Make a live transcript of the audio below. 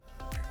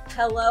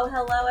Hello,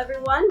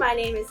 everyone. My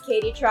name is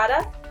Katie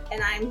Trotta,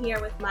 and I'm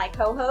here with my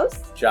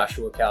co-host,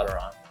 Joshua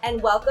Calderon.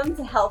 And welcome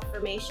to Health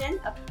Formation,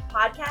 a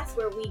podcast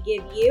where we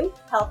give you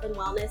health and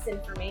wellness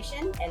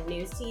information and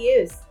news to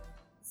use.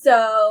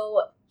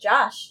 So,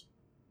 Josh,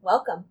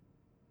 welcome.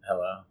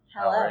 Hello.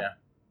 Hello. How are you?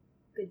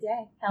 Good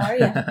day. How are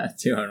you?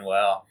 Doing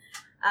well.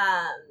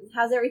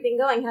 How's everything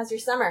going? How's your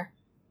summer?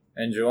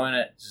 Enjoying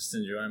it. Just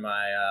enjoying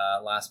my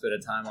last bit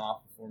of time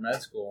off before med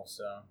school.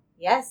 So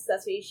Yes,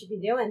 that's what you should be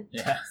doing.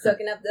 yeah,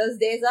 Soaking up those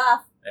days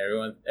off.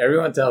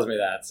 everyone tells me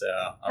that. So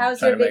I'm How was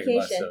trying your to make the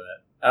most vacation? of it.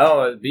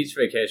 Oh, beach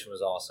vacation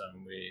was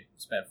awesome. We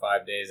spent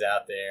 5 days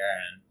out there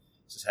and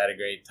just had a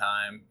great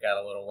time.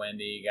 Got a little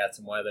windy, got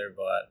some weather,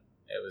 but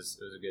it was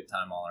a good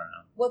time all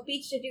around. What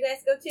beach did you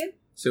guys go to?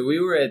 So we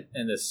were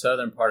in the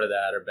southern part of the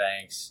Outer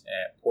Banks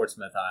at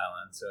Portsmouth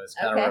Island. So it's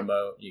kind Okay. of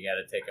remote. You got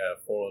to take a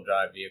 4-wheel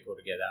drive vehicle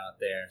to get out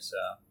there. So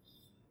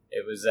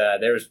it was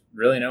there was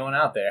really no one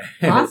out there.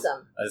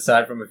 Awesome.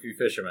 Aside from a few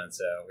fishermen.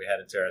 So we had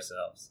it to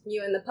ourselves.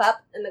 You and the pup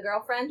and the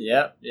girlfriend?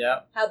 Yep.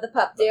 How'd the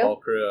pup The do? whole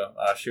crew.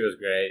 She was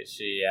great.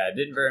 She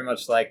didn't very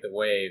much like the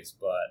waves,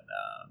 but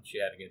she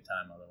had a good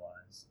time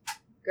otherwise.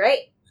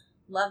 Great.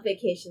 Love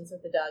vacations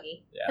with the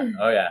doggy. Yeah.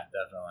 Oh, yeah,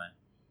 definitely.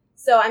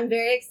 So I'm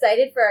very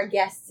excited for our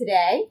guest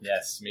today.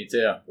 Yes, me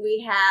too.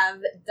 We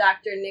have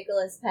Dr.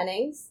 Nicholas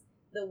Pennings,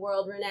 the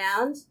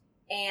world-renowned,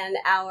 and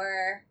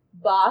our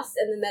boss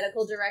and the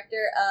medical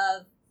director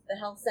of the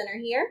health center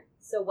here.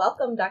 So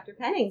welcome, Dr.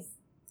 Pennings.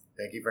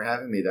 Thank you for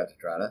having me, Dr.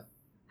 Trotta.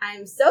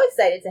 I'm so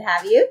excited to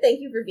have you.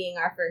 Thank you for being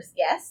our first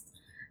guest.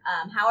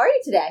 How are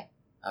you today?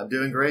 I'm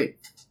doing great.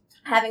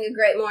 Having a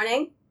great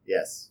morning?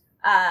 Yes.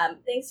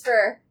 Thanks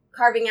for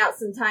carving out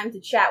some time to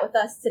chat with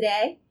us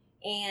today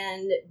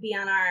and be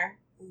on our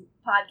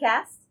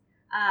podcast.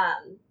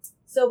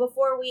 So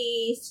before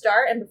we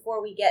start and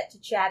before we get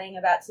to chatting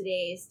about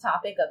today's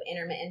topic of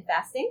intermittent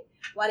fasting,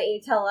 why don't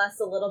you tell us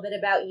a little bit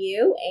about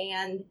you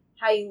and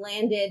how you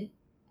landed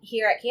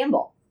here at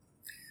Campbell?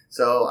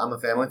 So I'm a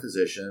family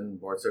physician,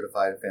 board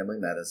certified in family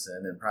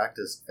medicine, and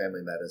practiced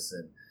family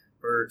medicine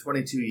for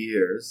 22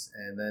 years,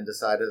 and then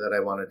decided that I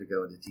wanted to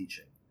go into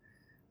teaching.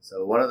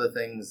 So one of the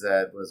things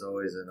that was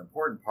always an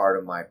important part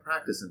of my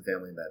practice in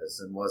family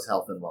medicine was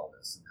health and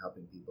wellness and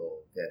helping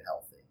people get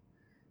healthy.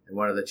 And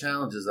one of the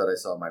challenges that I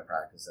saw in my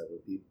practice that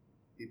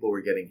people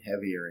were getting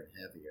heavier and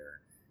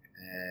heavier,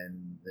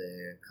 and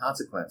the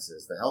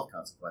health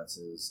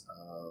consequences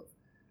of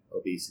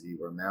obesity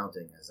were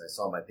mounting as I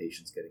saw my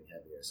patients getting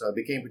heavier. So I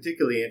became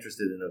particularly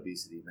interested in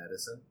obesity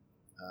medicine.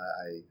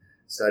 I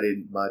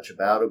studied much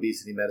about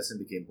obesity medicine,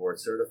 became board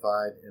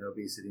certified in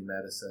obesity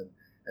medicine,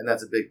 and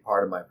that's a big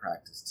part of my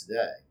practice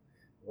today.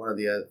 One of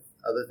the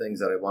other things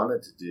that I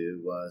wanted to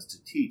do was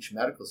to teach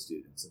medical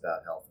students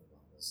about health and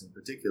wellness, and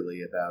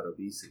particularly about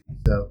obesity.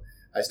 So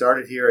I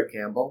started here at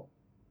Campbell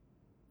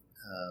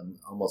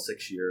almost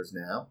 6 years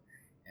now,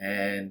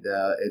 and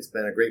it's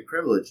been a great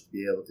privilege to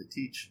be able to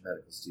teach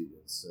medical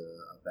students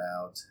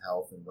about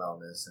health and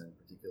wellness, and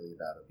particularly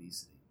about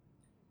obesity.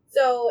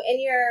 So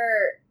in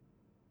your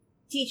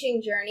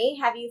teaching journey,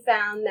 have you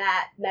found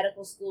that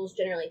medical schools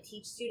generally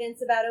teach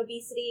students about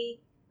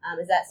obesity?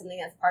 Is that something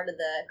that's part of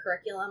the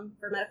curriculum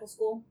for medical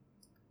school?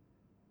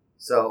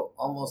 So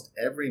almost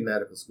every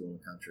medical school in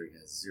the country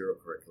has zero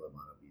curriculum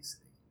on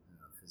obesity.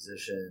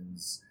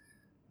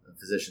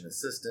 Physician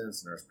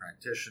assistants, nurse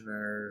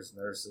practitioners,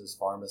 nurses,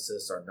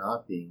 pharmacists are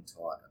not being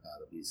taught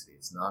about obesity.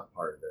 It's not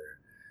part of their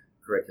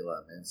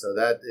curriculum. And so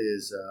that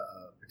is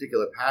a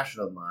particular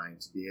passion of mine,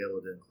 to be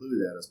able to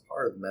include that as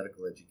part of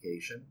medical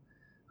education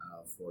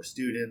for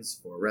students,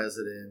 for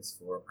residents,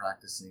 for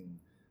practicing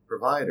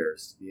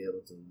providers, to be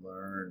able to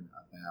learn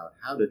about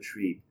how to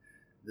treat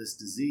this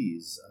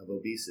disease of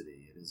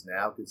obesity. It is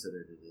now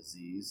considered a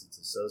disease. It's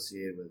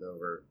associated with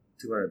over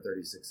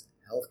 236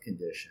 health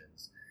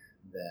conditions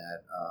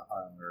that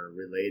are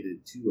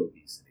related to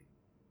obesity.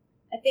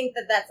 I think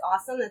that that's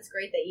awesome. That's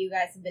great that you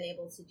guys have been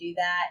able to do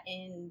that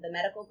in the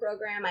medical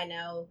program. I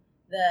know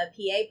the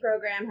PA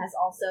program has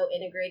also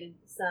integrated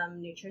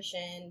some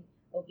nutrition,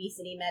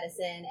 obesity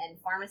medicine, and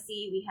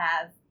pharmacy. We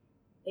have,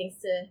 thanks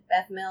to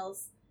Beth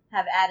Mills,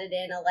 have added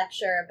in a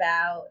lecture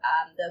about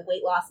the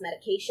weight loss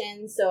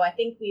medication. So I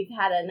think we've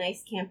had a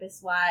nice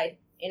campus-wide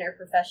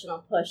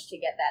interprofessional push to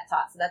get that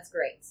taught. So that's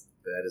great.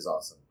 That is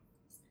awesome.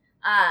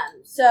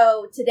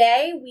 So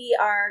today we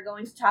are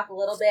going to talk a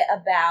little bit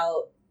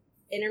about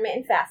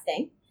intermittent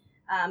fasting.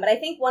 But I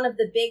think one of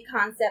the big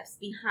concepts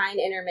behind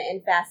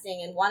intermittent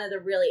fasting, and one of the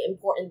really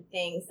important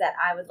things that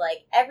I would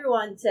like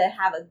everyone to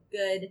have a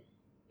good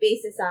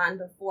basis on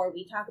before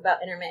we talk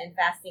about intermittent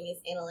fasting,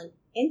 is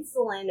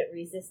insulin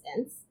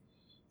resistance.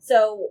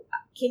 So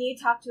can you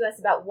talk to us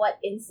about what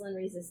insulin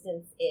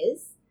resistance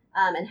is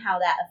and how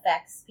that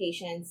affects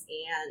patients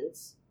and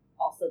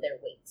also their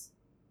weight?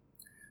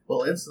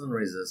 Well, insulin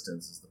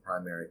resistance is the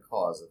primary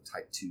cause of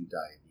type 2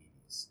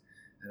 diabetes.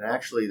 And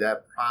actually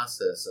that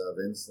process of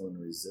insulin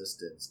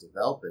resistance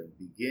developing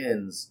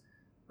begins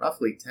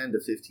roughly 10 to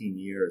 15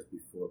 years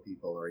before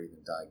people are even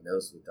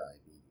diagnosed with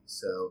diabetes.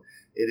 So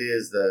it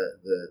is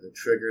the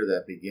trigger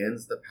that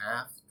begins the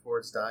path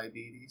towards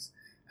diabetes,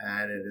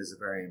 and it is a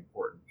very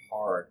important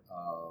part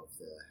of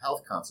the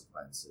health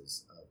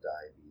consequences of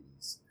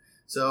diabetes.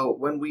 So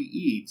when we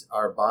eat,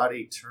 our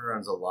body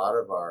turns a lot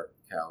of our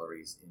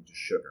calories into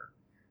sugar.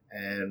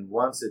 And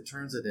once it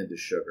turns it into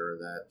sugar,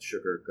 that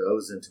sugar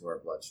goes into our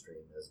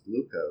bloodstream as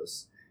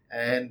glucose.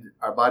 And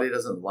our body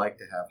doesn't like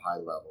to have high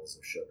levels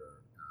of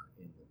sugar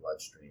in the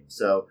bloodstream.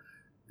 So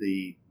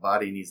the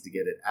body needs to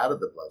get it out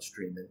of the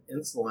bloodstream. And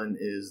insulin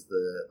is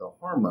the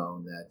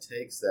hormone that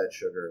takes that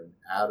sugar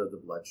out of the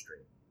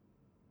bloodstream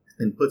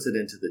and puts it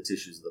into the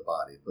tissues of the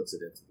body. It puts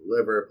it into the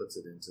liver, puts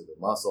it into the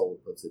muscle,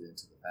 puts it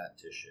into the fat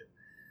tissue,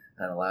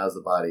 and allows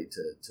the body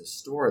to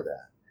store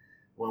that.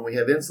 When we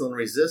have insulin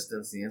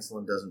resistance, the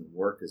insulin doesn't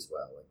work as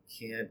well. It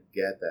can't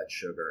get that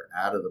sugar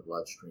out of the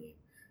bloodstream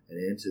and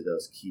into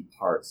those key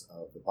parts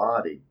of the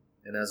body.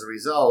 And as a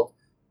result,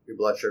 your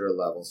blood sugar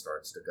level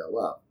starts to go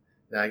up.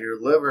 Now,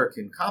 your liver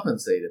can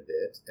compensate a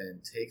bit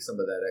and take some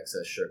of that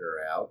excess sugar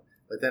out,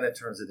 but then it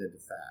turns it into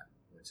fat,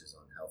 which is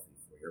unhealthy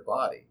for your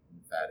body.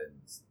 And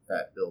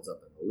fat builds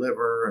up in the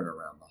liver and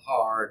around the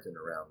heart and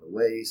around the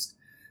waist.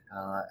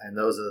 And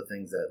those are the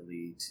things that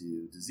lead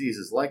to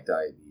diseases like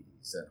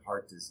diabetes and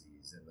heart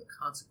disease and the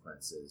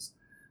consequences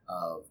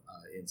of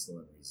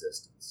insulin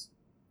resistance.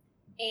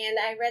 And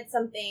I read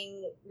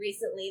something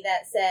recently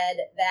that said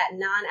that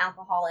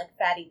non-alcoholic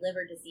fatty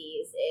liver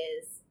disease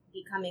is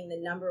becoming the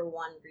number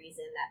one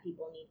reason that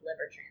people need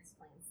liver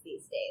transplants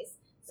these days.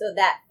 So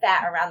that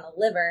fat around the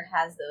liver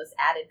has those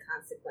added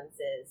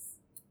consequences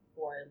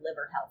for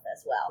liver health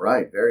as well.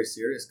 Right, very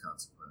serious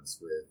consequence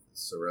with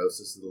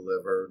cirrhosis of the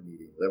liver,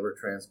 needing liver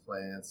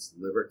transplants,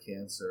 liver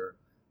cancer,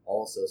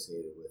 all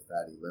associated with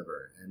fatty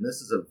liver. And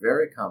this is a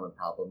very common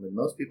problem, and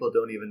most people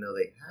don't even know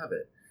they have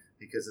it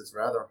because it's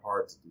rather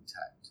hard to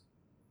detect.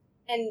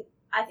 And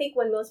I think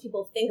when most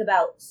people think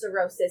about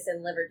cirrhosis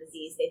and liver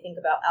disease, they think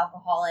about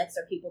alcoholics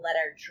or people that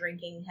are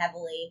drinking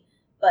heavily,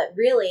 but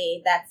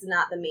really that's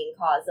not the main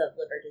cause of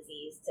liver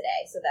disease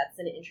today. So that's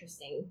an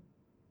interesting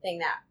thing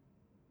that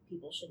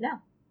people should know.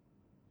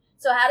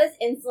 So how does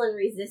insulin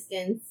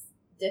resistance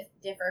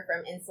differ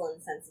from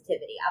insulin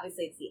sensitivity?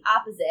 Obviously, it's the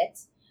opposite,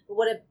 but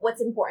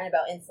what's important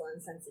about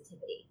insulin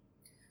sensitivity?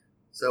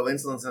 So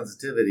insulin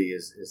sensitivity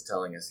is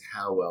telling us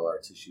how well our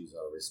tissues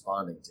are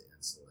responding to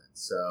insulin.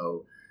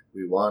 So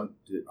we want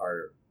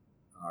our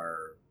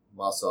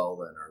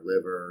muscle and our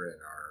liver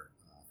and our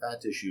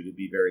fat tissue to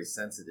be very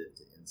sensitive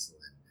to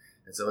insulin.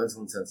 And so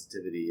insulin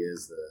sensitivity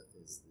is the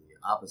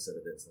opposite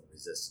of insulin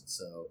resistance.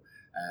 So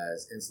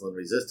as insulin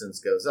resistance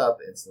goes up,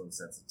 insulin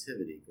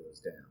sensitivity goes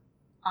down.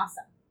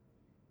 Awesome.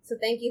 So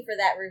thank you for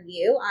that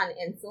review on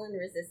insulin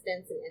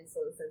resistance and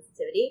insulin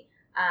sensitivity.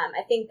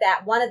 I think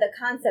that one of the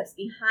concepts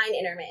behind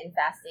intermittent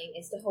fasting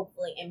is to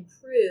hopefully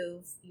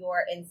improve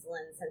your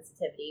insulin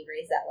sensitivity,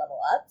 raise that level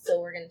up. So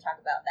we're going to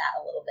talk about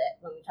that a little bit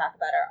when we talk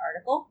about our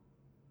article.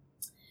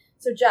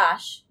 So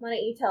Josh, why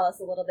don't you tell us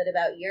a little bit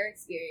about your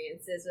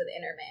experiences with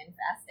intermittent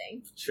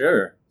fasting?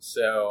 Sure.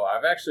 So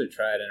I've actually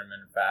tried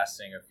intermittent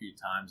fasting a few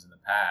times in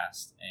the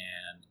past,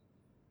 and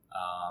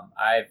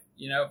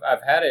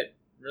I've had it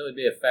really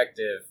be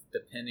effective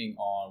depending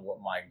on what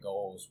my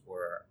goals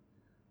were.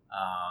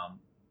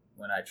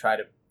 When I tried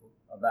it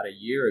about a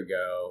year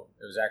ago,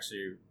 it was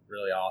actually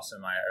really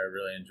awesome. I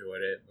really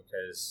enjoyed it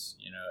because,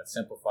 it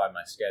simplified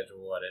my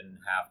schedule. I didn't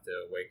have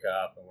to wake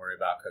up and worry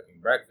about cooking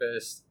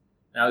breakfast.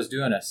 And I was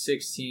doing a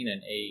 16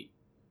 and 8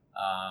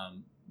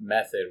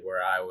 method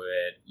where I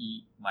would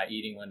eat, my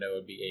eating window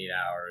would be 8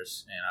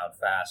 hours, and I would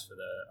fast for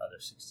the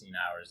other 16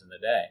 hours in the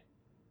day.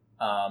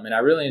 And I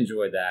really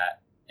enjoyed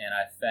that. And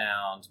I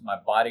found my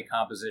body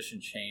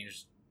composition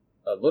changed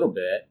a little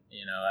bit.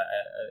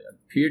 I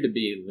appeared to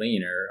be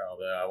leaner,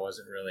 although I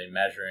wasn't really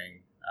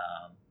measuring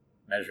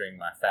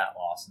my fat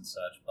loss and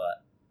such,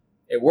 but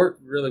it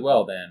worked really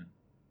well then.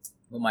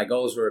 But my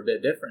goals were a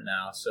bit different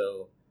now.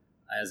 So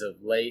as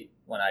of late,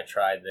 when I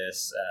tried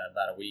this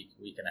about a week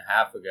and a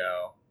half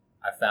ago,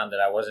 I found that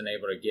I wasn't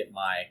able to get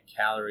my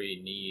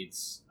calorie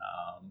needs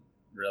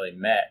really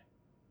met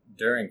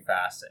during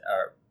fasting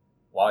or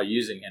while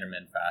using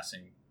intermittent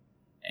fasting.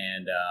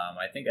 And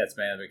I think that's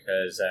mainly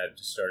because I've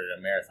just started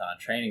a marathon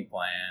training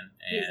plan,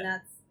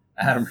 and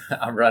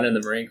I'm running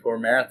the Marine Corps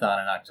Marathon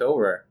in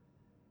October,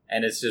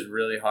 and it's just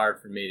really hard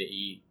for me to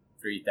eat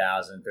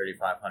 3,000,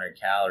 3,500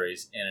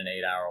 calories in an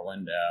 8-hour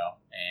window.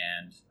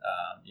 And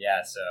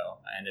so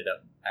I ended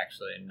up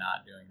actually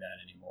not doing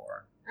that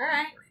anymore. All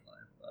right.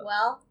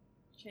 Well,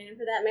 training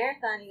for that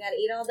marathon, you got to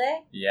eat all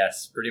day?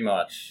 Yes, pretty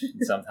much.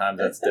 Sometimes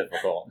that's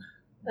difficult.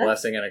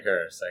 Blessing and a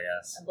curse, I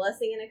guess. A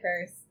blessing and a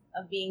curse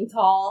of being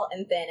tall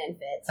and thin and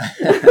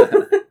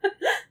fit.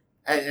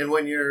 and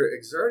when you're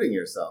exerting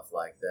yourself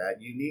like that,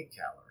 you need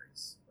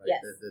calories. Right?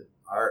 Yes.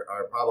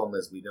 Our problem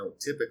is we don't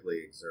typically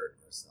exert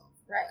ourselves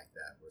like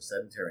that. We're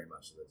sedentary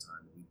much of the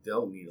time. We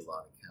don't need a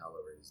lot of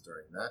calories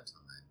during that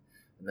time.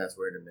 And that's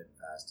where intermittent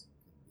fasting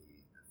can be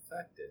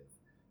effective.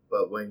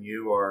 But when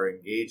you are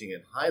engaging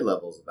in high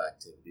levels of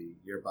activity,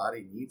 your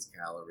body needs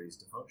calories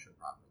to function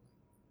properly.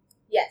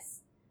 Yes.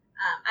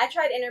 I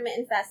tried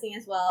intermittent fasting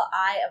as well.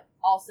 I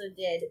also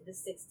did the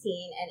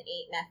 16 and 8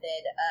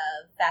 method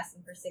of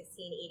fasting for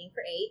 16, eating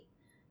for 8.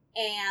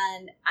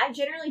 And I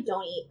generally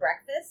don't eat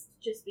breakfast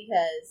just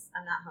because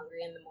I'm not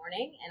hungry in the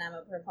morning, and I'm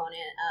a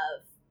proponent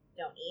of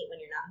don't eat when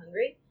you're not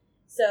hungry.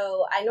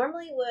 So I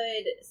normally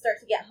would start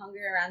to get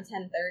hungry around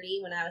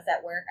 10:30. When I was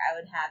at work, I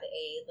would have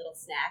a little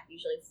snack,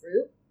 usually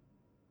fruit,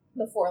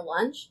 before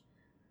lunch.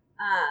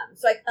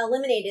 So I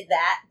eliminated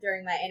that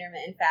during my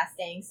intermittent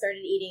fasting,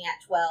 started eating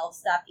at 12,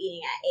 stopped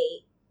eating at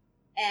 8.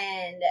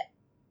 And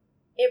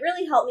it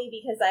really helped me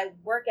because I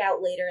work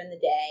out later in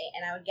the day,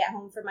 and I would get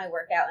home from my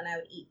workout and I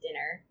would eat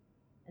dinner.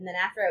 And then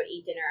after I would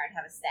eat dinner, I'd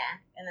have a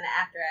snack. And then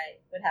after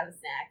I would have a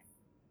snack,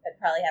 I'd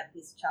probably have a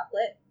piece of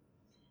chocolate.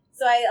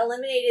 So I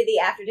eliminated the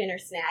after dinner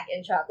snack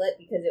and chocolate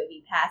because it would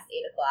be past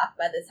 8 o'clock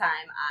by the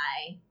time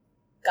I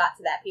got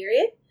to that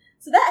period.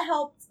 So that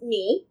helped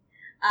me.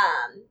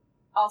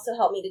 Also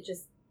helped me to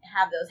just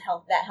have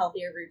that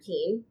healthier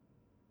routine.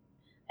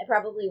 I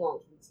probably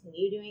won't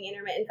continue doing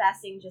intermittent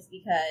fasting just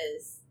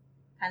because,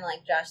 kind of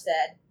like Josh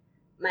said,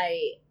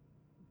 my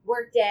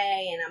work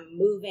day and I'm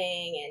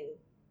moving and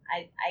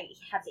I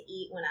have to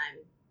eat when I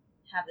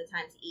have the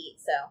time to eat.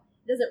 So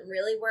it doesn't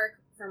really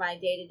work for my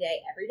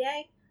day-to-day every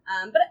day.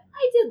 But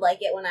I did like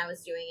it when I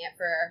was doing it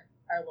for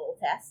our little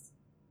test.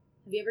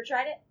 Have you ever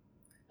tried it,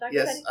 Dr.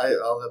 Yes, Penny?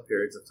 I'll have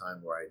periods of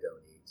time where I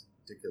don't eat,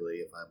 particularly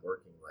if I'm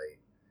working late.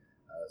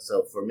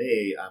 So for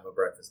me, I'm a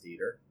breakfast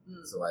eater,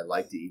 so I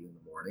like to eat in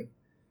the morning.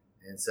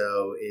 And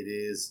so it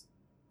is,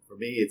 for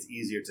me, it's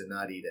easier to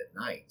not eat at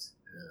night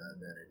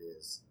than it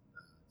is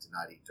to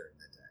not eat during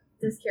the day.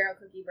 Does Carol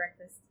cook you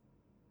breakfast?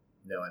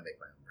 No, I make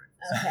my own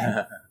breakfast.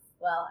 Okay.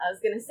 Well, I was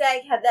going to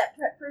say, have that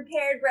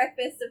prepared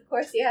breakfast. Of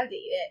course, you have to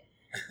eat it.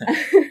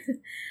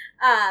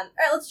 All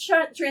right, let's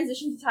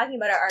transition to talking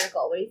about our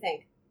article. What do you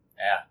think?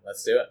 Yeah,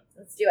 let's do it.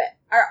 Let's do it.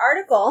 Our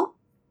article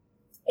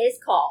is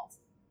called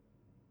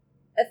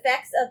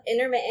Effects of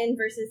Intermittent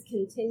versus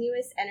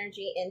Continuous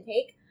Energy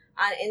Intake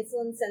on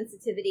Insulin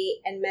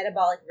Sensitivity and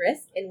Metabolic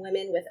Risk in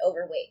Women with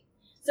Overweight.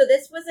 So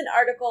this was an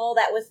article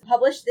that was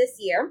published this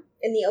year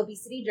in the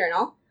Obesity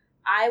Journal.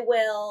 I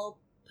will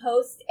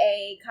post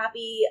a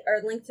copy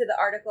or link to the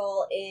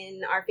article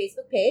in our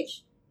Facebook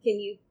page. Can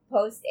you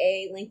post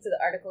a link to the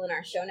article in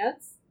our show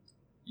notes?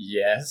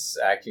 Yes,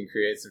 I can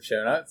create some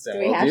show notes, and Do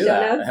we we'll have do show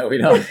that. notes? We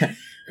don't.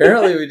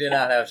 Currently, we do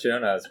not have show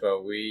notes,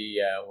 but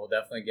we'll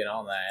definitely get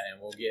on that, and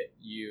we'll get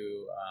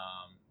you.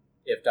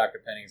 If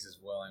Dr. Pennings is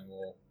willing,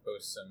 we'll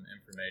post some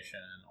information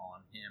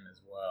on him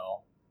as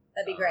well.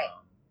 That'd be great.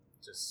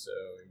 Just so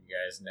you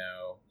guys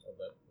know a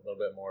little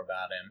bit more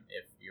about him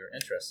if you're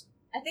interested.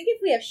 I think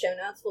if we have show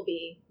notes, we'll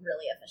be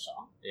really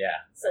official.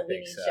 Yeah, So I we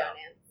think need so. show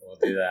notes.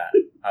 We'll do that.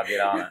 I'll get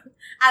on it.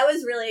 I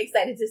was really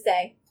excited to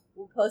say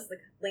we'll post the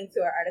link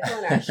to our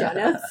article in our show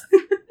notes.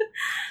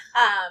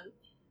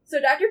 So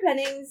Dr.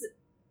 Pennings,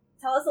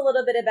 tell us a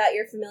little bit about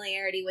your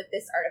familiarity with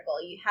this article.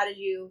 How did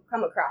you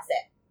come across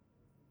it?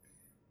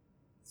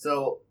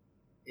 So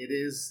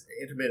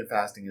intermittent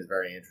fasting is a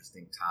very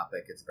interesting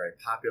topic. It's a very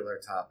popular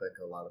topic.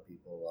 A lot of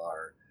people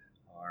are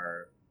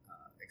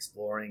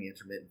exploring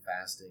intermittent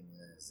fasting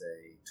as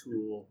a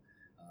tool.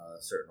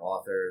 Certain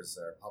authors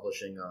are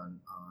publishing on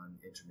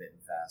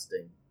intermittent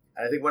fasting.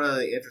 And I think one of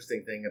the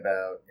interesting thing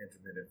about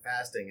intermittent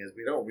fasting is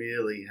we don't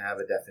really have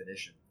a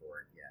definition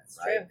for it yet. It's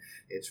right? true.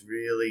 It's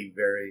really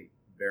very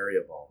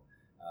variable.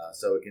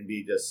 So it can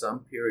be just some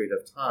period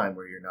of time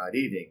where you're not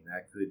eating.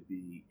 That could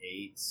be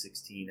 8,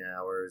 16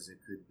 hours. It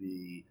could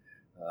be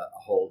a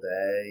whole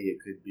day. It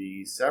could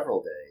be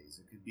several days.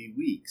 It could be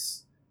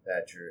weeks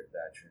that you're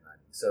not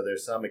eating. So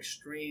there's some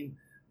extreme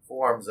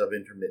forms of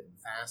intermittent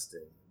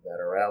fasting that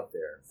are out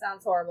there.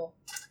 Sounds horrible.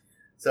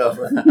 So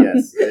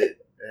yes,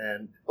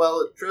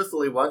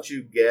 truthfully, once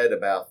you get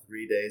about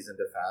 3 days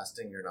into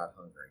fasting, you're not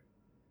hungry.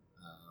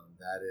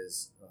 That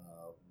is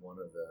one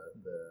of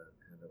the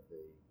kind of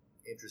the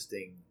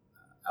interesting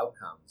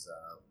outcomes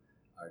of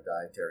our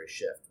dietary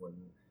shift.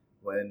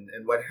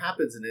 What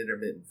happens in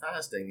intermittent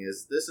fasting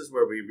is this is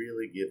where we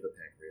really give the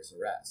pancreas a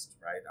rest,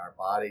 right? Our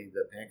body,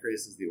 the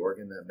pancreas is the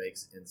organ that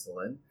makes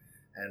insulin,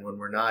 and when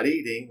we're not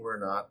eating, we're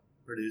not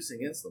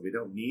producing insulin. We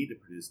don't need to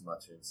produce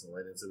much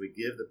insulin, and so we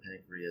give the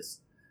pancreas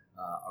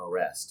a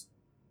rest.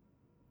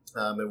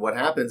 And what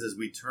happens is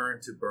we turn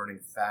to burning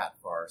fat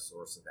for our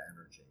source of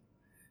energy.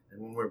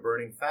 And when we're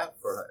burning fat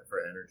for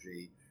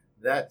energy,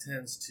 that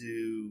tends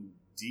to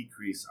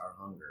decrease our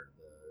hunger.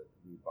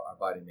 Our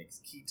body makes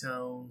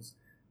ketones.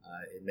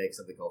 It makes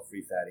something called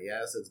free fatty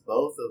acids.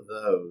 Both of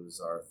those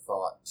are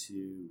thought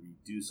to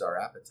reduce our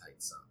appetite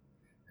some.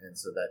 And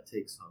so that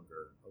takes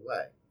hunger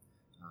away.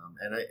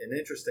 And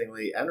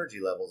interestingly,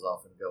 energy levels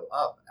often go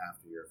up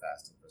after you're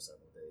fasting for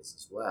several days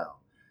as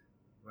well.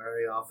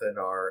 Very often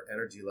our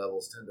energy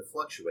levels tend to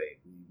fluctuate.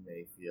 We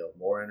may feel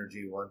more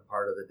energy one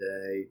part of the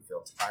day,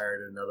 feel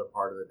tired another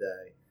part of the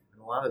day, and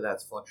a lot of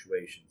that's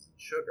fluctuations in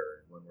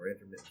sugar. And when we're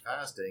intermittent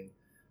fasting,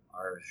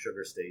 our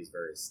sugar stays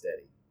very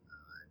steady.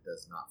 It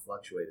does not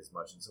fluctuate as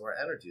much, and so our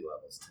energy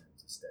levels tend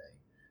to stay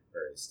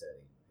very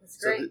steady. That's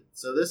great.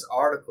 So this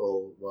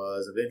article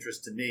was of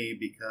interest to me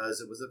because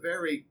it was a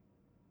very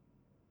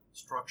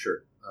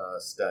structured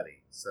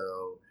study.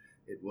 So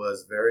it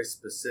was very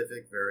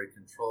specific, very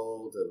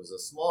controlled. It was a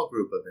small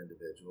group of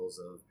individuals,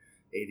 of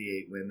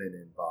 88 women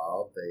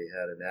involved. They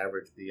had an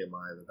average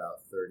BMI of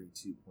about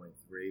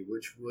 32.3,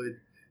 which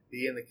would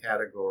be in the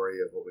category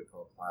of what we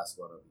call class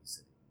 1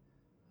 obesity.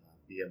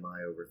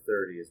 BMI over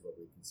 30 is what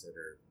we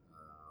consider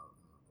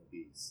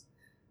obese.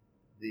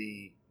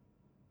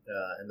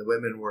 And the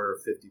women were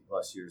 50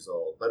 plus years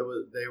old, but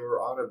they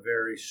were on a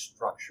very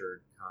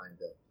structured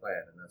kind of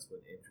plan, and that's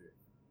what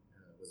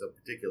was of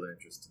particular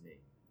interest to me.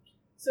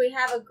 So we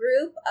have a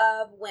group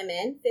of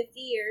women, 50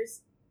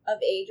 years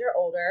of age or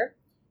older,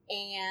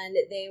 and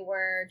they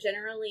were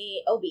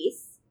generally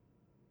obese,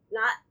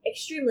 not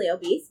extremely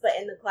obese, but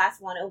in the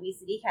class 1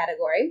 obesity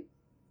category.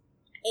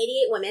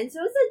 88 women,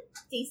 so it's a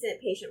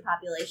decent patient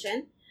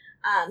population.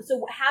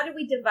 So how do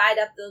we divide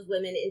up those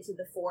women into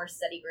the 4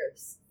 study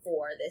groups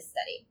for this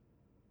study?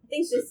 I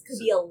think this could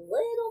be a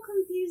little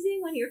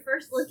confusing when you're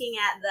first looking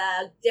at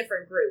the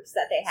different groups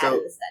that they had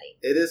in the study.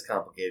 It is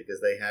complicated because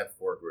they had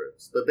 4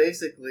 groups. But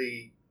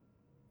basically,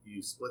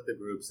 you split the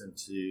groups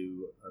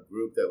into a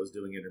group that was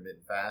doing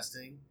intermittent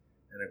fasting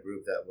and a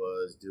group that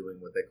was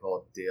doing what they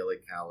call daily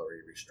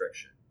calorie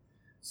restriction.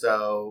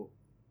 So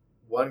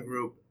one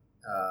group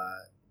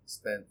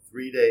spent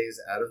 3 days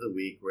out of the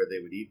week where they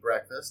would eat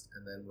breakfast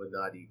and then would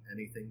not eat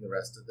anything the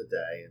rest of the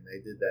day. And they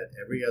did that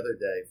every other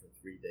day for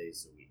 3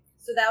 days a week.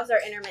 So that was our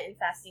intermittent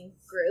fasting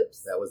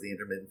groups. That was the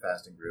intermittent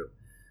fasting group.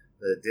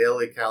 The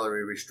daily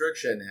calorie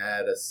restriction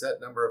had a set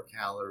number of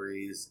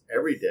calories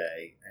every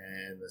day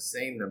and the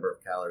same number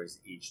of calories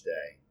each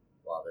day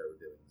while they were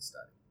doing the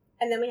study.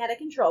 And then we had a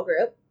control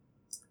group.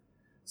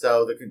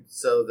 So those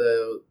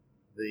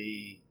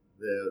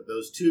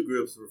 2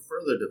 groups were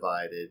further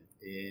divided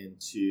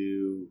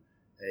into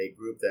a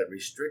group that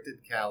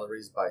restricted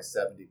calories by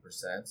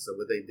 70%. So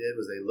what they did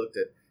was they looked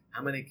at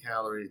how many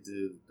calories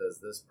does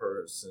this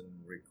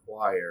person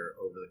require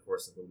over the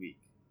course of a week.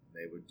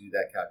 They would do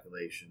that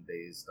calculation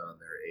based on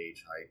their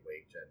age, height,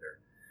 weight, gender.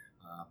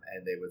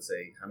 And they would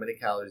say, how many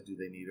calories do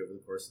they need over the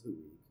course of the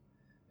week?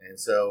 And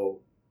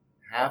so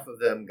half of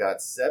them got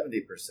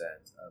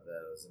 70% of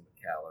those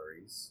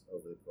calories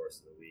over the course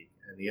of the week,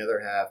 and the other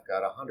half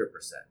got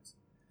 100%.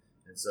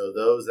 And so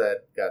those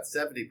that got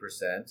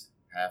 70%,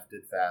 half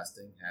did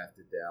fasting, half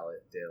did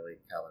daily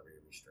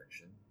calorie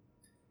restriction.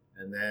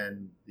 And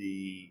then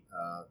the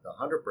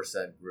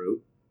 100%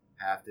 group,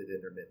 half did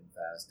intermittent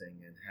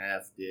fasting and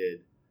half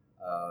did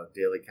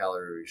daily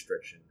calorie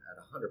restriction at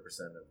 100%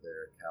 of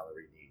their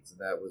calorie needs. And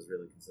that was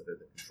really considered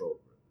the control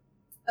group.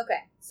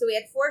 Okay, so we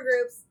had 4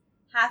 groups.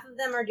 Half of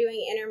them are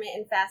doing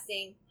intermittent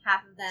fasting.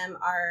 Half of them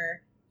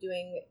are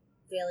doing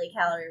daily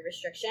calorie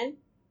restriction.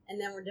 And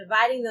then we're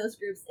dividing those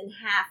groups in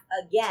half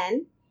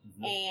again.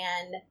 Mm-hmm.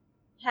 And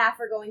half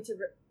are going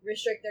to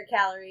restrict their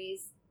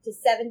calories to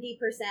 70%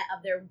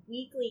 of their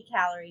weekly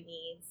calorie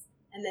needs.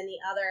 And then the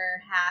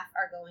other half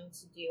are going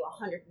to do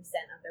 100%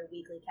 of their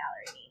weekly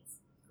calorie needs.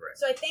 Correct.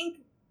 So I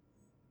think,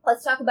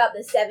 let's talk about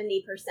the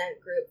 70%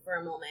 group for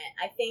a moment.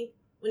 I think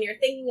when you're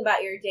thinking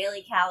about your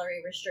daily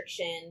calorie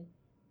restriction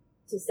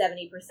to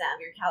 70%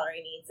 of your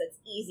calorie needs, that's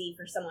easy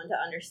for someone to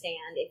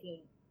understand. If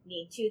you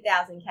need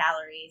 2,000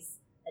 calories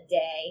a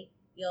day,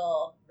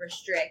 you'll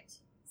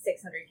restrict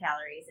 600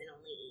 calories and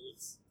only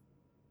eat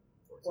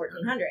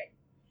 1,400.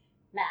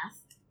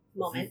 Math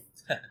moment.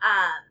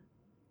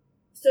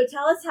 So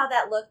tell us how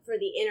that looked for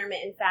the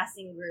intermittent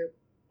fasting group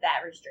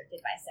that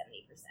restricted by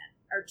 70%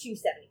 or to 70%.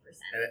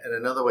 And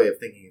another way of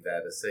thinking of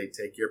that is, say,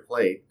 take your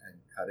plate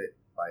and cut it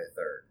by a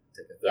third.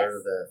 Take a third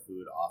of the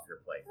food off your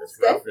plate. That's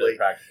really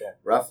practical.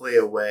 Roughly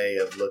a way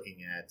of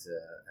looking at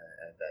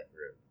that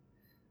group.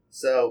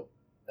 So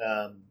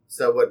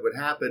what would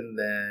happen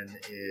then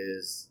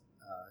is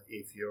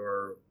if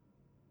you're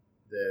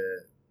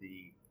the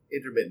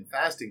intermittent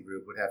fasting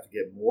group would have to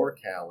get more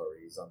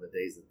calories on the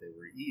days that they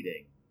were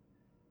eating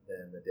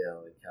than the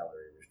daily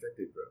calorie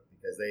restricted group,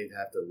 because they'd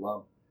have to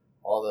lump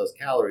all those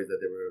calories that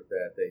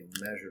they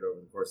measured over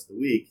the course of the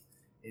week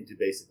into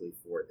basically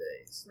 4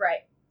 days.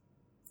 Right.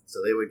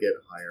 So they would get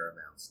higher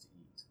amounts to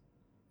eat.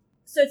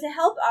 So to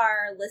help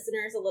our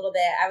listeners a little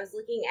bit, I was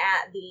looking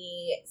at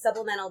the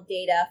supplemental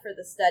data for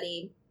the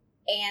study,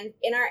 and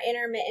in our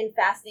intermittent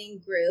fasting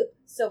group,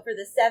 so for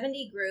the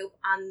 70 group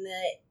on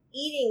the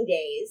eating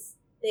days,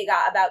 they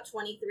got about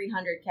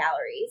 2,300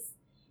 calories.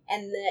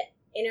 And the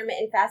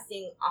intermittent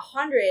fasting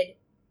 100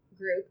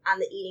 group on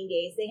the eating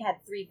days, they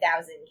had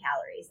 3,000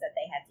 calories that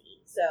they had to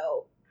eat.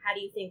 So how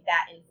do you think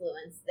that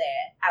influenced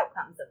the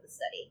outcomes of the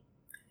study?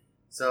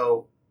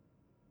 So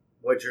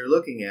what you're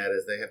looking at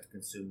is they have to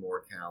consume more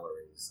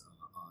calories on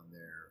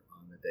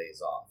the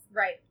days off.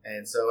 Right.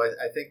 And so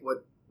I think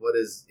what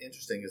is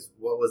interesting is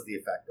what was the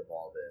effect of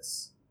all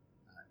this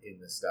in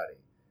the study.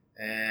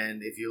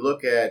 And if you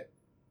look at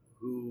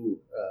who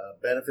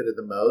benefited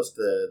the most,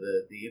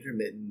 the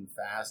intermittent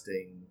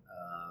fasting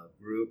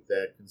group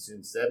that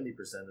consumed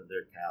 70% of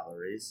their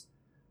calories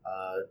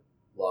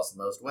lost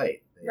the most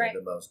weight. They Right. had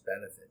the most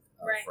benefit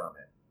Right. from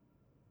it.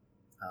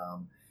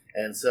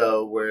 And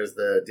so, whereas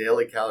the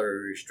daily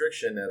calorie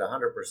restriction at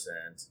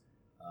 100%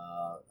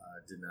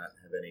 did not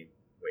have any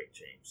weight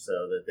change,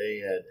 so that they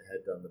had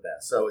done the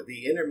best. So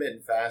the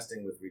intermittent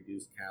fasting with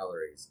reduced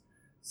calories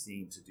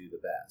seemed to do the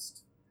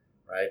best,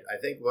 right? I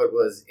think what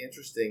was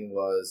interesting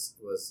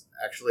was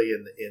actually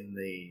in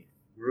the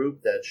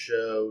group that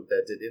showed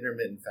that did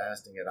intermittent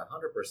fasting at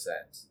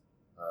 100%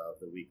 of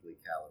the weekly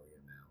calorie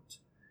amount,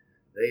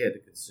 they had to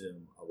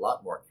consume a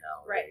lot more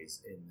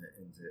calories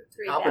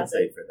to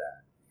compensate for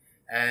that.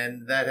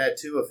 And that had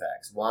two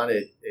effects. One,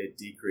 it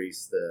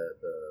decreased the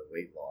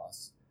weight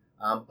loss,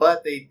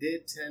 but they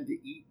did tend to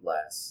eat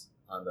less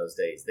on those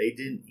days. They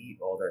didn't eat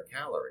all their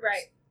calories.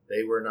 Right.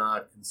 They were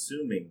not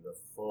consuming the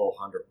full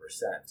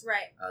 100%.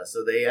 Right.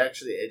 So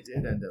it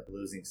did end up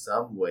losing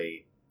some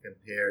weight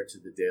compared to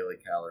the daily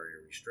calorie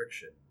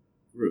restriction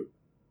group.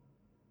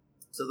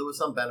 So there was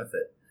some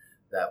benefit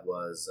that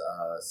was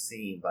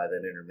seen by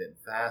that intermittent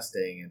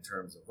fasting in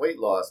terms of weight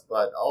loss,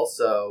 but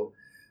also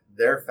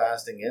their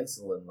fasting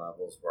insulin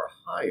levels were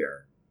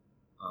higher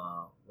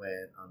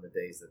when on the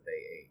days that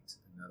they ate.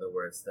 In other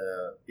words,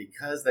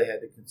 because they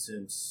had to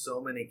consume so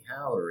many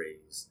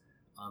calories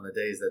on the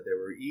days that they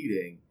were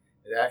eating,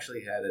 it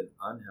actually had an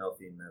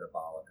unhealthy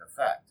metabolic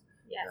effect.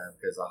 Yes.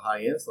 Because a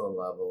high insulin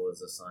level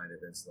is a sign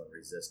of insulin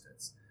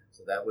resistance.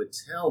 So that would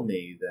tell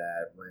me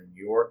that when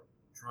you're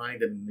trying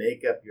to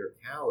make up your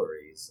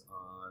calories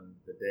on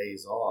the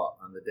days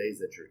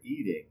that you're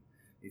eating,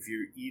 if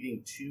you're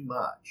eating too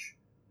much,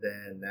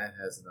 then that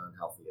has an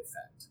unhealthy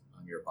effect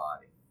on your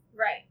body.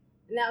 Right.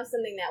 And that was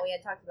something that we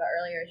had talked about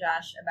earlier,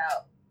 Josh,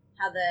 about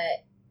how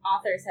the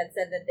authors had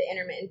said that the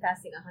intermittent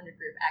fasting 100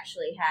 group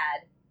actually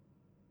had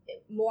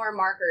more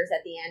markers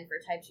at the end for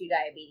type 2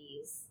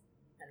 diabetes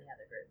than the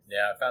other groups.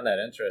 Yeah, I found that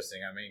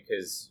interesting. I mean,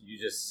 because you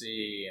just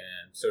see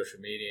in social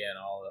media and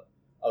all the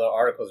other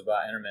articles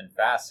about intermittent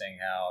fasting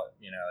how,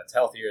 it's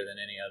healthier than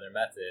any other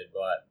method,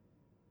 but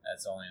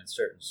that's only in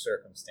certain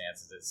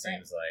circumstances, it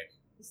seems like.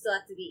 You still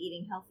have to be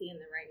eating healthy in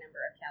the right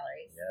number of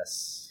calories.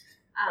 Yes.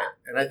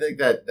 And I think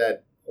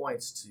that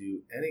points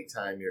to any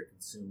time you're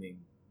consuming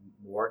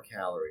more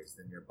calories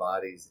than your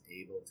body's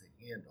able to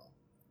handle,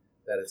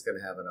 that it's going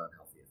to have an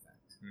unhealthy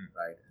effect,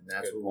 right? And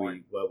that's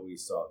what we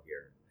saw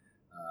here.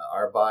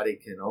 Our body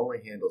can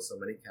only handle so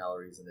many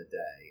calories in a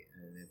day,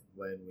 and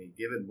when we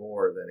give it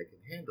more than it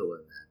can handle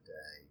in that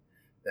day,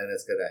 then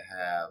it's going to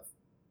have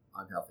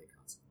unhealthy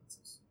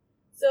consequences.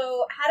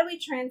 So how do we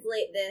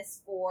translate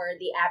this for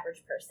the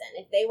average person?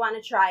 If they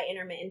want to try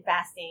intermittent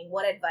fasting,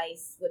 what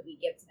advice would we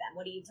give to them?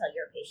 What do you tell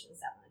your patients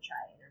that want to try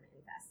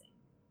intermittent fasting?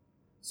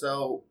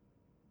 So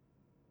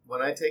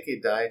when I take a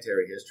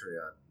dietary history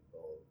on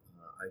people,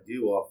 I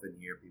do often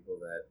hear people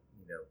that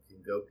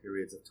can go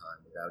periods of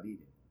time without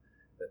eating,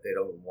 that they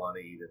don't want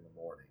to eat in the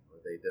morning,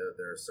 or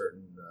there are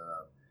certain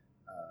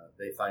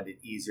they find it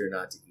easier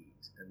not to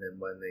eat, and then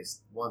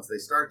once they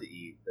start to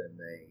eat, then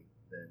they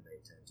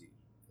tend to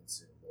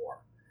consume more.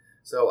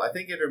 So I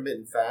think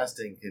intermittent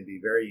fasting can be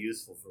very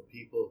useful for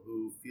people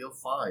who feel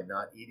fine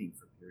not eating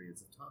for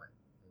periods of time.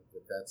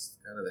 That's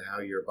kind of how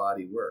your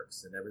body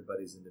works, and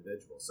everybody's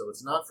individual. So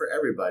it's not for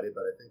everybody,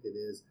 but I think it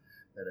is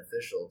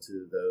beneficial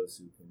to those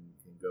who can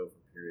go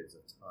for periods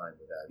of time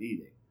without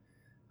eating.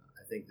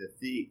 I think that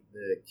the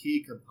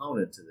key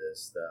component to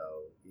this,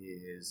 though,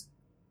 is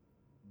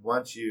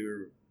once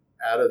you're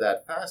out of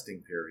that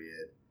fasting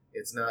period,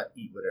 it's not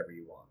eat whatever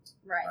you want.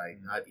 Right?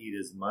 Not eat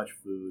as much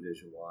food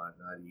as you want,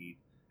 not eat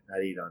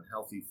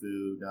unhealthy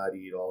food, not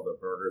eat all the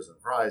burgers and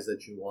fries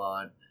that you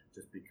want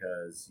just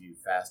because you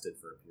fasted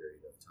for a period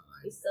of time.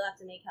 You still have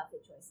to make healthy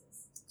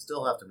choices.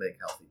 Still have to make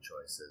healthy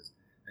choices.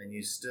 And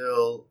you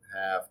still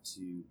have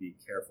to be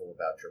careful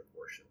about your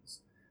portions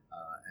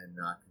and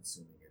not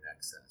consuming in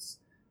excess.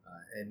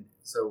 And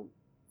so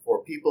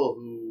for people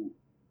who,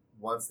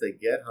 once they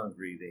get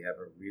hungry, they have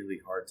a really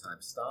hard time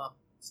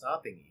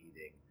stopping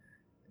eating,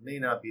 it may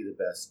not be the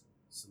best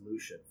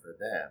solution for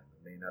them.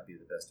 It may not be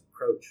the best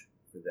approach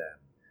for them,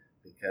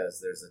 because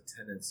there's a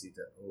tendency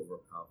to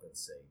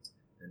overcompensate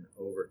and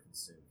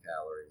overconsume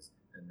calories.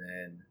 And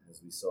then,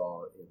 as we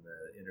saw in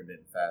the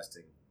intermittent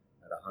fasting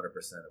at 100%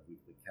 of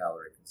weekly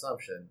calorie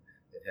consumption,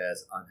 it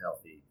has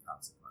unhealthy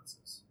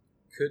consequences.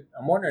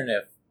 I'm wondering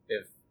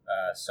if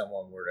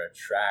someone were to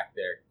track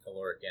their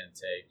caloric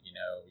intake,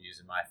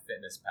 using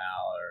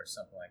MyFitnessPal or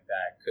something like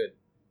that, could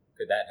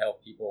that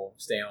help people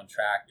stay on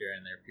track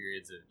during their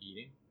periods of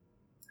eating?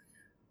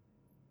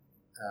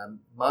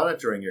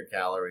 Monitoring your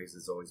calories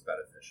is always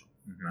beneficial,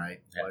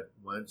 right? Yeah. But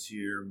once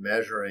you're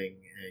measuring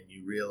and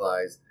you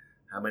realize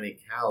how many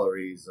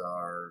calories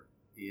are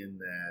in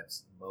that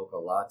mocha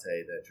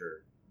latte that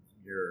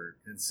you're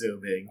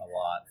consuming, A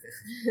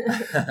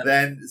lot.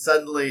 then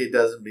suddenly it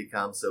doesn't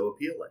become so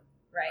appealing,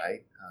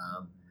 Right.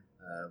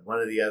 One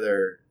of the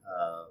other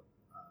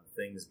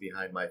things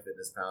behind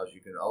MyFitnessPal is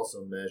you can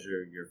also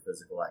measure your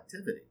physical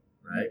activity,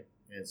 right?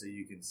 And so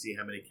you can see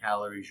how many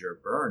calories you're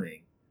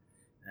burning.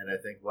 And I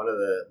think one of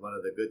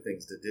the good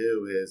things to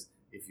do is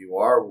if you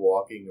are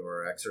walking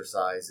or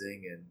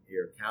exercising and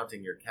you're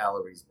counting your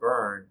calories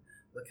burned,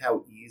 look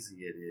how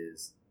easy it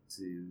is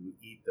to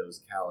eat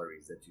those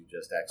calories that you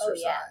just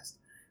exercised.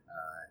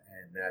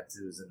 And that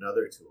is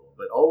another tool.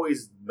 But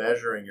always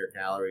measuring your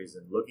calories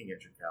and looking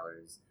at your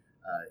calories,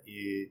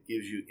 it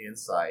gives you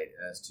insight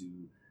as to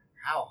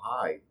how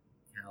high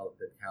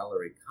the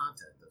calorie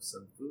content of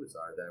some foods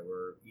are that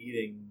we're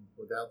eating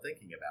without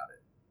thinking about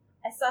it.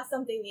 I saw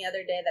something the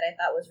other day that I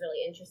thought was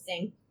really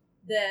interesting.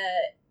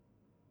 The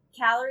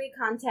calorie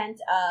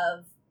content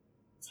of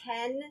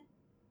 10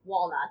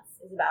 walnuts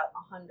is about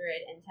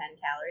 110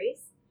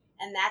 calories,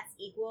 and that's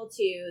equal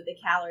to the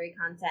calorie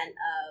content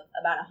of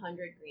about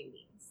 100 green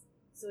beans.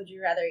 So would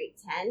you rather eat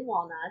 10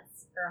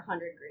 walnuts or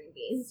 100 green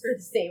beans for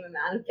the same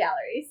amount of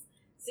calories?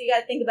 So you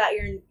got to think about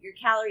your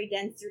calorie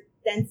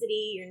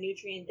density, your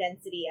nutrient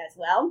density as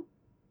well,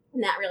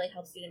 and that really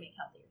helps you to make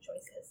healthier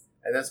choices.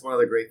 And that's one of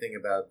the great things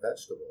about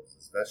vegetables,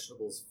 is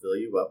vegetables fill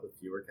you up with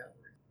fewer calories.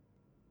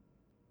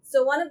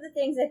 So one of the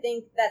things I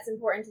think that's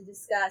important to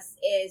discuss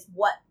is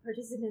what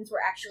participants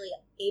were actually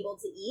able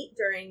to eat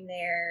during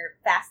their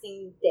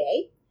fasting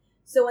day.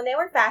 So when they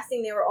were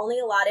fasting, they were only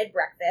allotted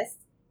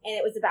breakfast, and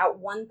it was about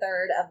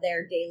 1/3 of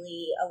their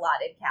daily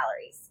allotted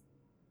calories.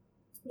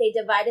 They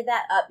divided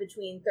that up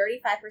between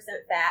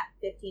 35% fat,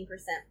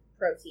 15%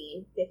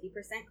 protein,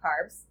 50%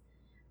 carbs.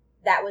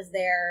 That was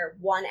their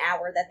 1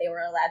 hour that they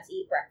were allowed to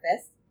eat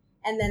breakfast.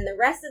 And then the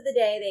rest of the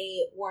day,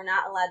 they were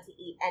not allowed to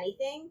eat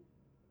anything.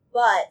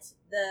 But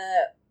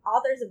the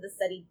authors of the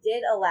study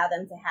did allow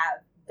them to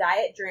have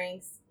diet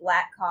drinks,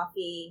 black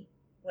coffee.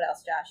 What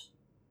else, Josh?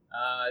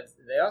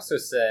 They also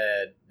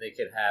said they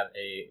could have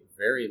a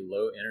very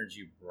low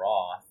energy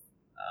broth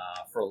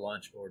for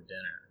lunch or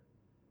dinner.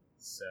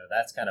 So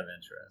that's kind of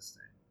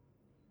interesting.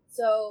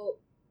 So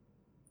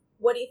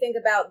what do you think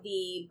about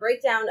the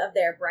breakdown of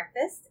their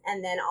breakfast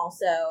and then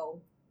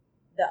also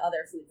the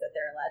other foods that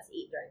they're allowed to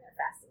eat during their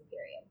fasting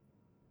period?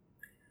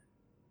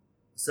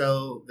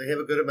 So they have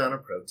a good amount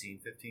of protein,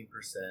 15%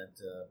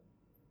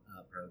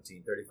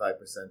 protein,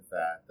 35%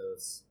 fat.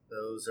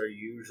 Those are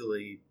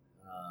usually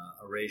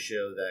a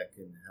ratio that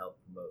can help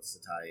promote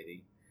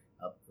satiety,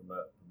 help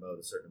promote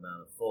a certain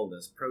amount of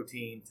fullness.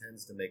 Protein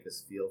tends to make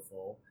us feel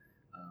full.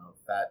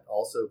 Fat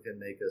also can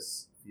make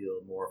us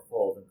feel more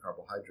full than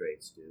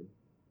carbohydrates do.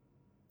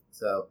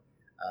 So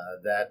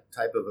that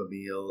type of a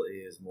meal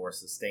is more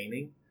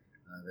sustaining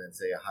than,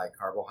 say, a high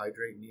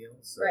carbohydrate meal.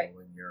 So right.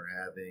 When you're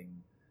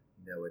having,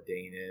 a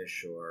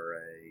Danish or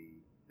a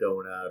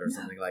donut or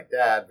something like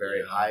that,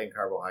 very high in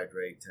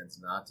carbohydrate, tends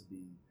not to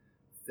be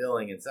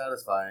filling and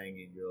satisfying,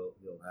 and you'll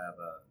have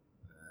a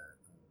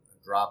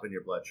drop in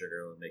your blood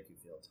sugar. It'll make you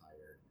feel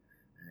tired,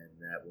 and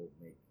that'll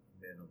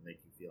make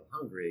you feel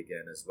hungry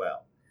again as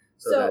well.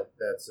 So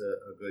that's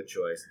a good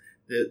choice.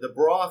 The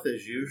broth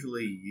is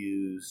usually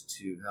used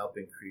to help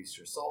increase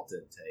your salt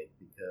intake,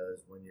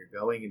 because when you're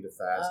going into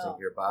fasting,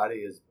 your body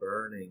is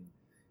going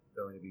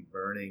to be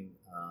burning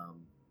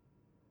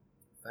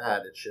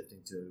fat. It's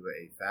shifting to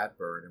a fat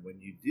burn, and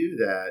when you do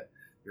that,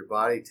 your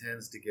body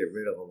tends to get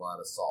rid of a lot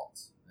of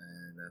salt,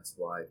 and that's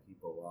why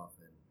people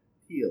often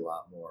pee a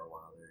lot more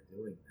while they're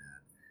doing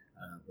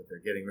that. But they're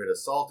getting rid of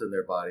salt in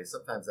their body.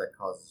 Sometimes that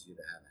causes you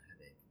to have a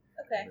headache.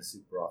 Okay. And the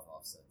soup broth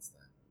offsets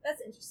that.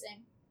 That's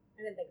interesting.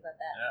 I didn't think about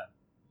that. Yeah.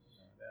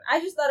 I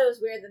just thought it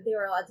was weird that they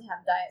were allowed to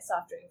have diet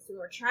soft drinks. We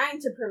were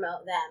trying to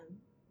promote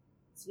them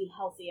to be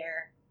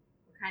healthier.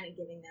 We're kind of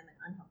giving them an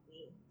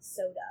unhealthy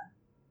soda,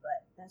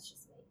 but that's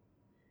just me.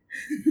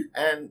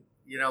 And,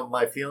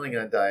 my feeling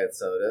on diet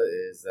soda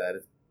is that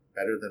it's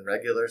better than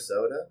regular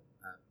soda,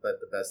 but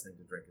the best thing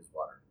to drink is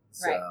water.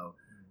 Right. So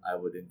I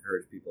would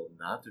encourage people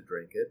not to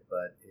drink it,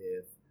 but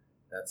if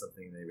that's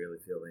something they really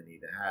feel they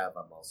need to have,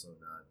 I'm also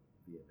not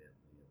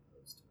vehemently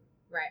opposed to it.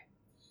 Right.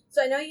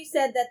 So I know you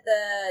said that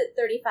the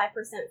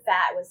 35%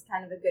 fat was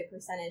kind of a good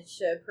percentage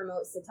to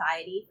promote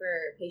satiety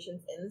for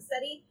patients in the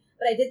study,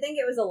 but I did think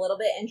it was a little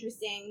bit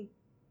interesting.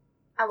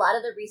 A lot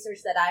of the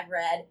research that I've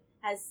read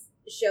has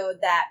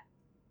showed that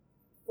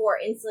for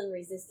insulin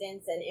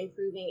resistance and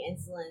improving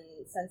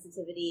insulin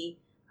sensitivity,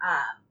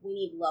 we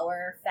need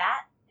lower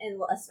fat, and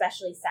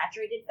especially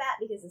saturated fat,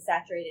 because the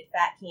saturated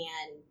fat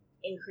can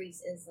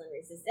increase insulin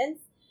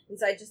resistance. And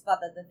so I just thought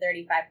that the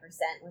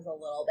 35% was a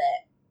little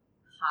bit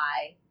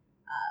high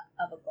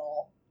of a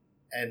goal.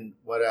 And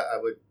what I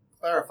would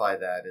clarify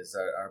that is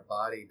our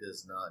body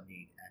does not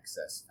need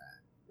excess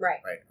fat. Right.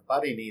 Our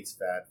body needs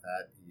fat.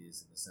 Fat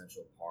is an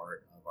essential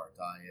part of our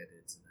diet.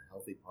 It's a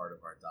healthy part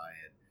of our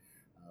diet.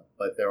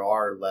 But there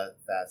are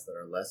fats that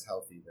are less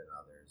healthy than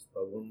others.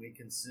 But when we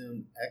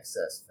consume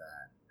excess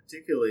fat,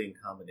 particularly in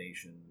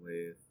combination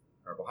with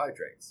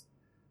carbohydrates,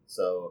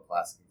 so a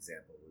classic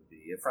example would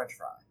be a French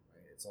fry.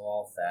 Right? It's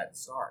all fat and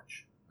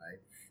starch, right?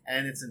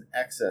 And it's an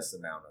excess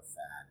amount of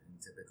fat,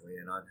 and typically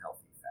an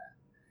unhealthy fat.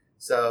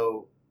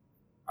 So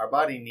our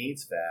body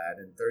needs fat,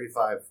 and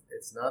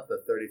it's not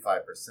the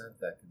 35%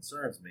 that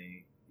concerns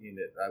me.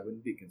 I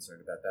wouldn't be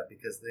concerned about that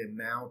because the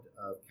amount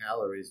of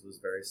calories was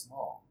very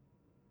small.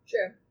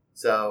 True.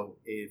 So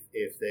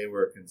if they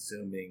were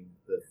consuming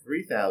the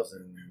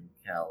 3,000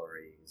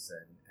 calories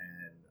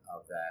and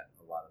of that,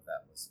 a lot of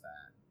that was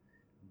fat,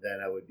 then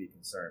I would be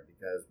concerned,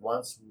 because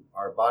once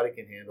our body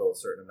can handle a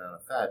certain amount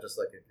of fat, just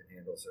like it can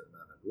handle a certain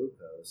amount of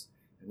glucose,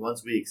 and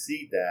once we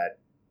exceed that,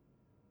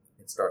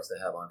 it starts to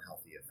have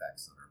unhealthy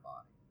effects on our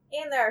body.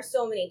 And there are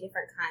so many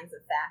different kinds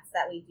of fats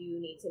that we do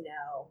need to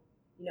know,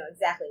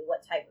 exactly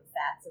what type of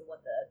fats and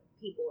what the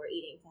people were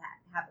eating to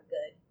have a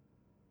good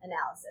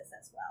analysis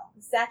as well.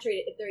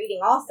 Saturated, if they're eating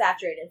all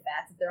saturated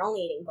fats, if they're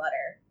only eating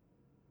butter,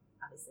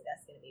 obviously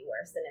that's going to be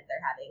worse than if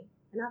they're having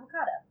an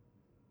avocado.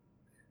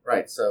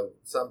 Right, so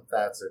some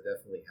fats are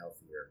definitely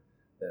healthier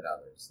than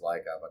others,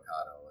 like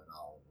avocado and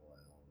olive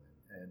oil,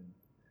 and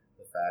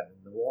the fat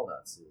in the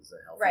walnuts is a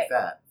healthy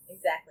fat.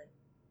 Exactly.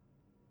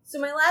 So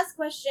my last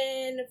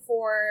question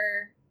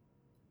for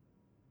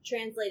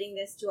translating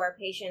this to our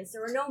patients,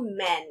 there were no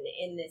men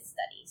in this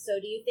study. So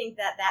do you think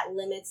that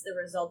limits the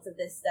results of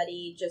this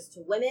study just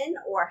to women,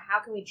 or how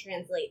can we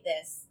translate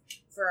this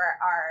for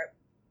our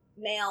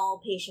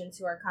male patients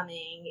who are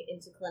coming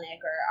into clinic,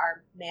 or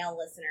our male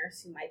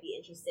listeners who might be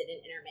interested in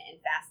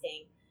intermittent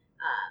fasting,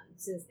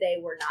 since they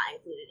were not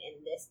included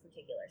in this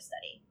particular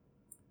study?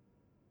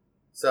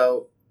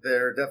 So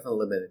there are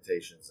definitely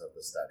limitations of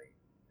the study.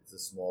 It's a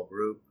small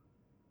group.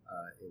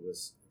 It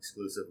was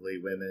exclusively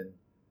women.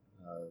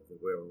 There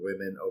were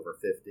women over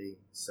 50,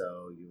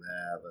 so you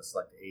have a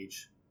select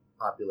age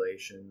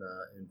population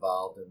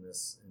involved in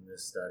this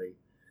study,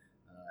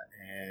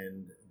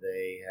 and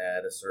they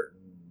had a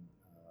certain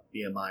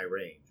BMI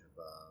range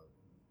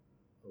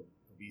of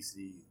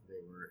obesity.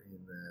 They were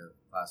in the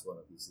class 1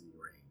 obesity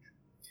range.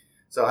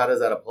 So how does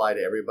that apply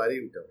to everybody?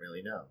 We don't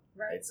really know.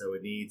 Right? So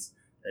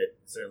it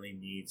certainly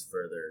needs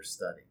further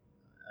study.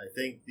 I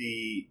think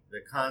the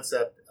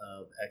concept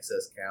of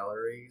excess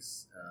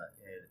calories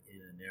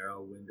in a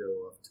narrow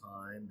window of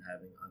time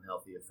having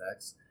unhealthy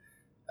effects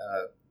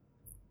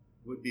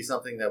would be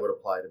something that would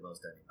apply to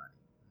most anybody.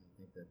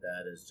 I think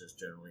that is just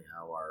generally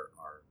how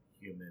our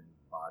human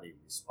body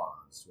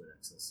responds to an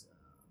excess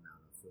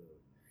amount of food,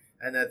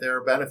 and that there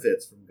are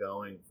benefits from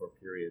going for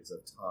periods of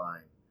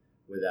time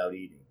without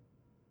eating.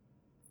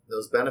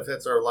 Those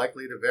benefits are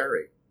likely to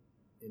vary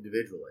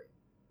individually.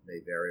 May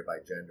vary by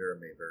gender,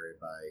 may vary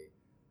by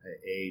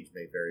age,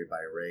 may vary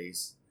by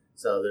race.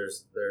 So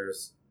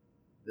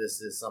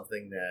this is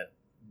something that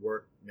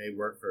may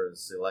work for a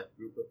select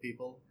group of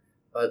people,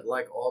 but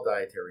like all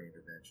dietary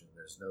intervention,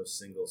 there's no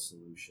single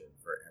solution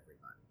for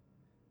everybody.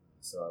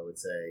 So I would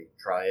say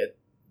try it,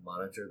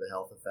 monitor the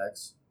health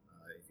effects.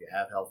 If you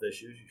have health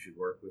issues, you should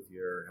work with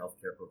your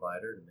healthcare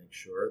provider to make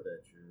sure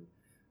that you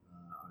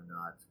are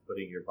not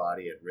putting your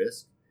body at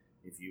risk.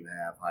 If you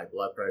have high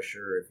blood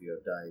pressure, if you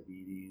have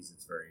diabetes,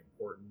 it's very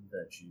important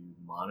that you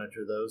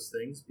monitor those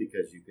things,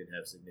 because you can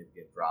have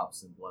significant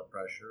drops in blood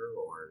pressure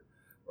or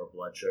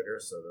blood sugar.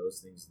 So those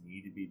things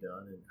need to be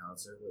done in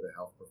concert with a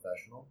health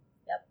professional.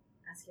 Yep.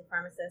 Ask your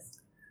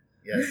pharmacist.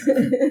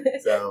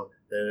 Yes. So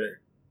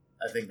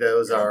I think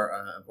those are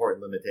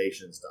important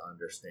limitations to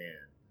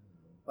understand.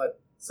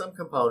 But some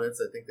components,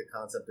 I think the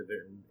concept of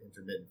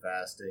intermittent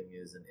fasting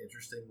is an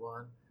interesting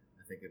one.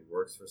 I think it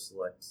works for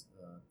select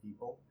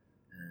people.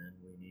 And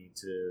we need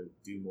to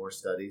do more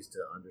studies to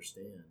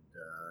understand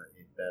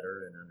it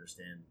better and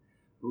understand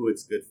who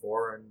it's good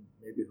for and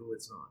maybe who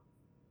it's not.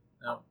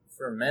 Now,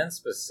 for men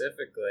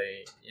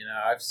specifically,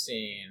 I've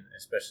seen,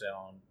 especially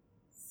on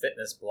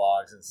fitness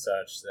blogs and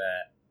such,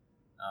 that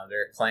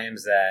there are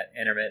claims that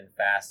intermittent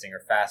fasting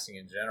or fasting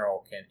in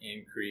general can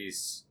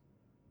increase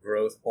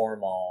growth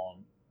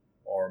hormone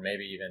or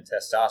maybe even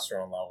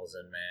testosterone levels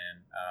in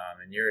men.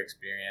 In your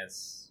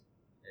experience,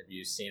 have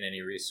you seen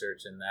any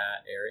research in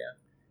that area?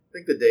 I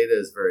think the data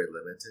is very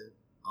limited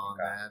on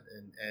that,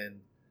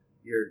 and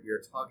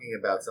you're talking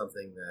about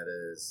something that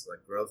is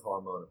like growth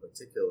hormone in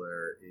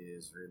particular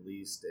is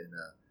released in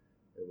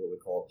what we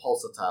call a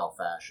pulsatile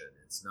fashion.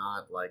 It's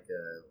not like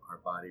our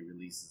body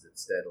releases it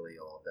steadily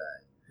all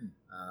day,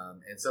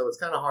 and so it's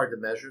kind of hard to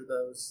measure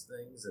those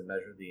things and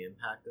measure the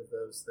impact of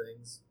those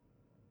things.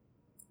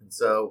 And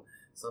so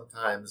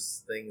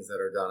sometimes things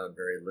that are done on a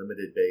very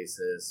limited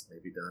basis may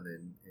be done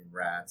in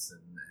rats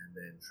and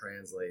then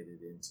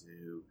translated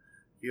into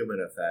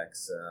human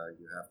effects,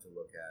 you have to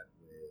look at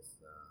with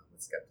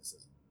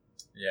skepticism.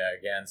 Yeah,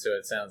 again, so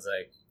it sounds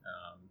like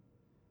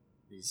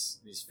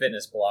these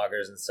fitness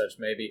bloggers and such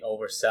may be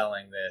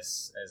overselling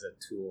this as a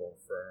tool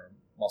for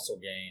muscle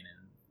gain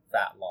and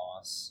fat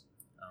loss,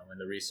 when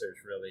the research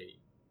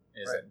really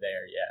isn't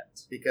there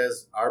yet.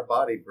 Because our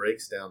body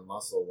breaks down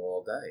muscle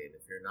all day, and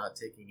if you're not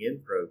taking in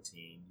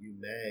protein, you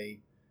may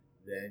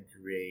then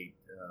create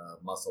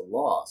muscle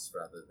loss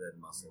rather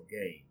than muscle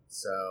gain.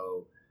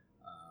 So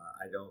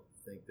I don't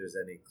think there's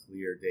any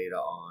clear data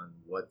on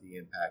what the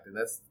impact, and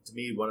that's to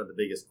me one of the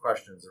biggest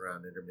questions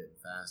around intermittent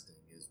fasting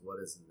is what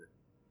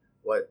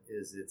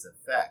is its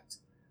effect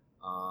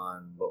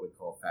on what we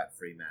call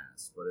fat-free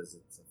mass? What is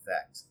its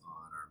effect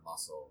on our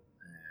muscle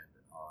and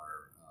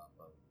our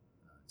bone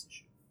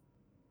tissue?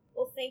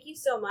 Well, thank you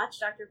so much,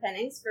 Dr.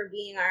 Pennings, for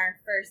being our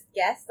first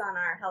guest on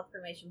our Health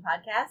Formation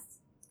podcast.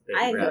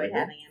 I enjoyed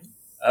having him.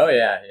 Oh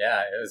yeah.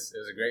 It was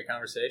a great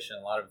conversation.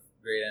 A lot of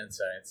great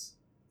insights.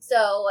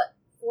 So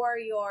for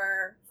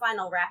your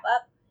final wrap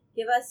up,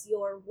 give us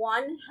your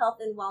one health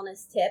and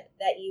wellness tip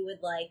that you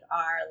would like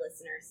our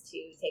listeners to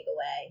take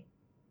away.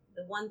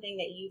 The one thing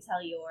that you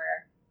tell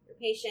your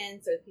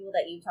patients or the people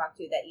that you talk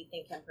to that you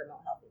think can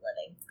promote healthy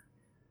living.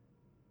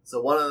 So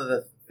one of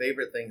the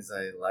favorite things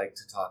I like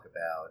to talk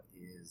about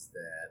is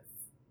that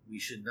we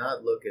should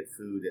not look at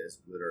food as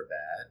good or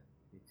bad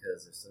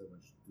because there's so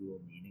much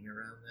dual meaning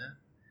around that.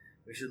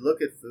 We should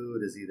look at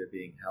food as either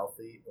being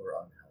healthy or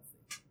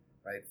unhealthy,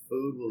 right?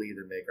 Food will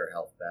either make our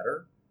health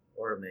better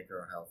or make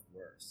our health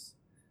worse.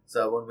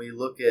 So when we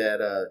look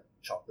at a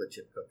chocolate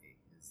chip cookie,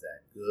 is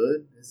that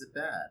good? Is it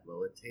bad?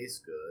 Well, it tastes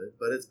good,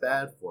 but it's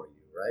bad for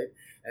you, right?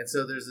 And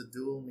so there's a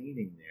dual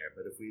meaning there.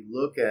 But if we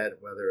look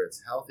at whether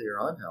it's healthy or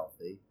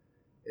unhealthy,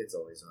 it's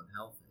always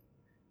unhealthy.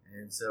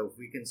 And so if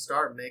we can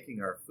start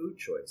making our food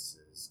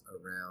choices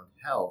around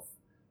health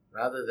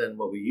rather than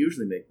what we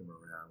usually make them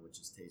around, which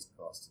is taste,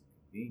 cost, and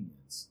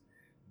convenience,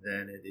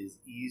 then it is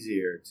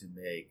easier to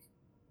make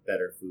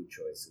better food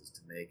choices,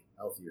 to make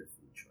healthier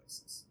food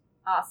choices.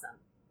 Awesome.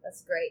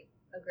 That's great.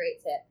 A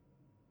great tip.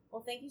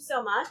 Well, thank you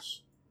so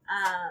much.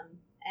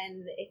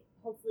 And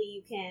hopefully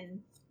you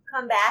can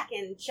come back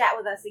and chat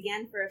with us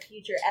again for a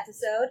future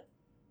episode.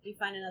 If you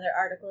find another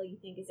article you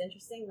think is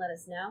interesting, let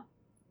us know.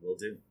 Will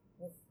do.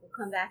 We'll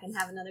come back and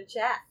have another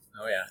chat.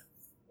 Oh yeah.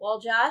 Well,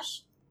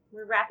 Josh,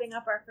 we're wrapping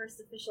up our first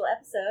official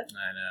episode.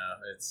 I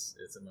know. It's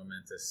a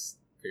momentous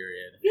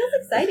period. Feels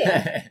exciting.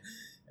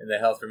 In the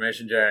health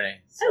formation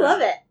journey. So, I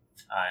love it.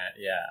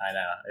 I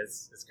know.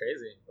 It's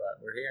crazy,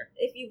 but we're here.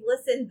 If you've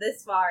listened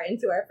this far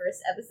into our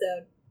first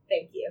episode,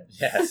 thank you.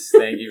 Yes,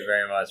 thank you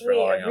very much for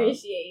holding on. We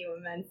appreciate you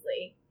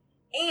immensely.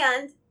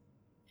 And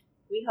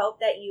we hope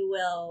that you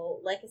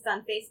will like us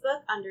on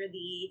Facebook under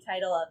the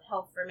title of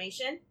Health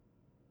Formation.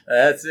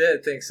 That's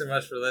it. Thanks so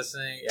much for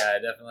listening. Yeah,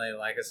 definitely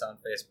like us on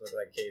Facebook,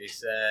 like Katie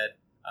said.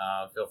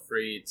 Feel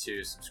free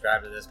to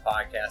subscribe to this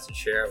podcast and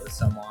share it with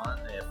someone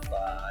if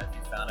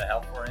you found it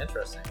helpful or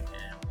interesting.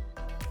 And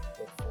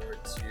look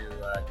forward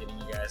to getting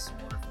you guys some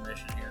more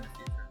information here in the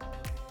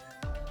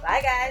future.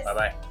 Bye, guys.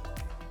 Bye-bye.